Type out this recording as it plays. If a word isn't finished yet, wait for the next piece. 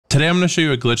Today I'm going to show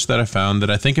you a glitch that I found that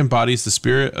I think embodies the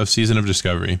spirit of Season of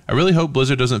Discovery. I really hope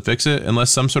Blizzard doesn't fix it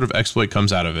unless some sort of exploit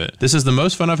comes out of it. This is the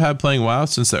most fun I've had playing WoW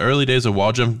since the early days of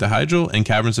wall jumping to Hydral and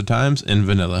Caverns of Times in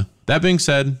vanilla. That being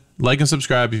said, like and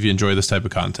subscribe if you enjoy this type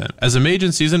of content. As a mage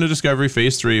in Season of Discovery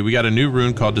Phase 3, we got a new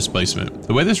rune called Displacement.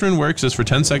 The way this rune works is for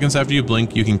 10 seconds after you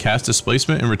blink, you can cast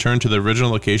Displacement and return to the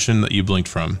original location that you blinked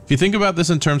from. If you think about this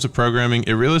in terms of programming,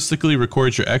 it realistically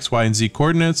records your X, Y, and Z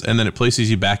coordinates and then it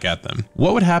places you back at them.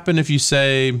 What would happen if you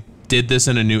say, did this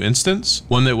in a new instance,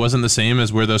 one that wasn't the same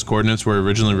as where those coordinates were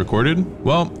originally recorded?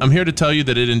 Well, I'm here to tell you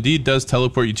that it indeed does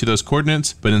teleport you to those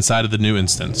coordinates, but inside of the new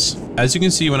instance. As you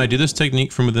can see, when I do this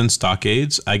technique from within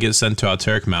stockades, I get sent to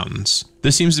Alteric Mountains.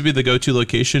 This seems to be the go-to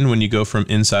location when you go from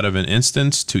inside of an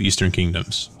instance to Eastern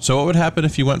Kingdoms. So what would happen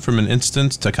if you went from an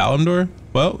instance to Kalimdor?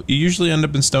 Well, you usually end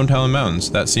up in Stone Talon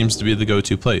Mountains. That seems to be the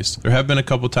go-to place. There have been a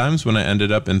couple times when I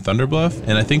ended up in Thunderbluff,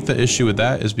 and I think the issue with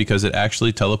that is because it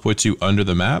actually teleports you under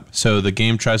the map, so the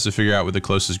game tries to figure out where the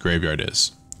closest graveyard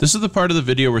is. This is the part of the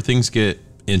video where things get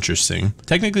interesting.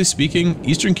 Technically speaking,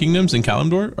 Eastern Kingdoms and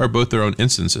Kalimdor are both their own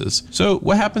instances. So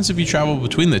what happens if you travel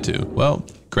between the two? Well,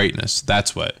 greatness,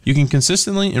 that's what. You can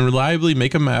consistently and reliably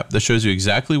make a map that shows you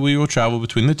exactly where you will travel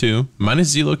between the two, minus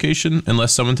Z location,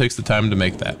 unless someone takes the time to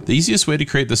make that. The easiest way to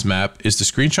create this map is to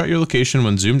screenshot your location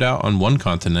when zoomed out on one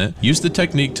continent, use the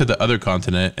technique to the other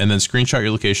continent, and then screenshot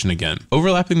your location again.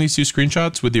 Overlapping these two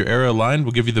screenshots with your arrow aligned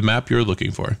will give you the map you're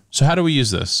looking for. So how do we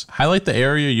use this? Highlight the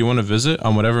area you want to visit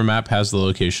on whatever map has the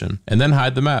location, and then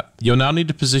hide the map. You'll now need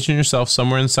to position yourself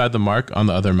somewhere inside the mark on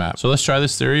the other map. So let's try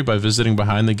this theory by visiting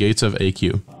behind the gates of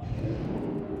AQ.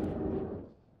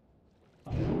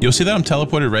 You'll see that I'm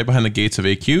teleported right behind the gates of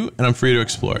AQ and I'm free to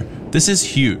explore. This is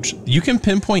huge. You can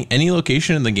pinpoint any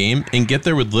location in the game and get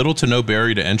there with little to no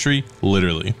barrier to entry,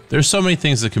 literally. There's so many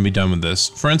things that can be done with this.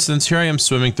 For instance, here I am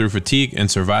swimming through fatigue and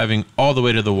surviving all the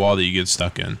way to the wall that you get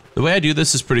stuck in. The way I do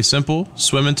this is pretty simple.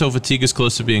 Swim until fatigue is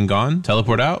close to being gone,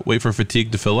 teleport out, wait for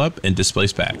fatigue to fill up, and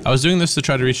displace back. I was doing this to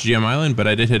try to reach GM Island, but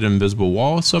I did hit an invisible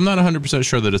wall, so I'm not 100%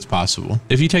 sure that it's possible.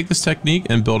 If you take this technique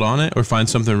and build on it or find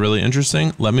something really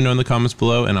interesting, let me know in the comments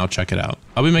below and I'll check it out.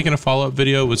 I'll be making a follow-up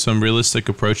video with some realistic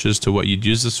approaches to what you'd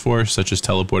use this for, such as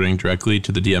teleporting directly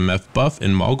to the DMF buff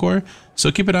in Malgor,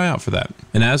 so keep an eye out for that.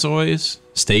 And as always,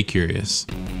 stay curious.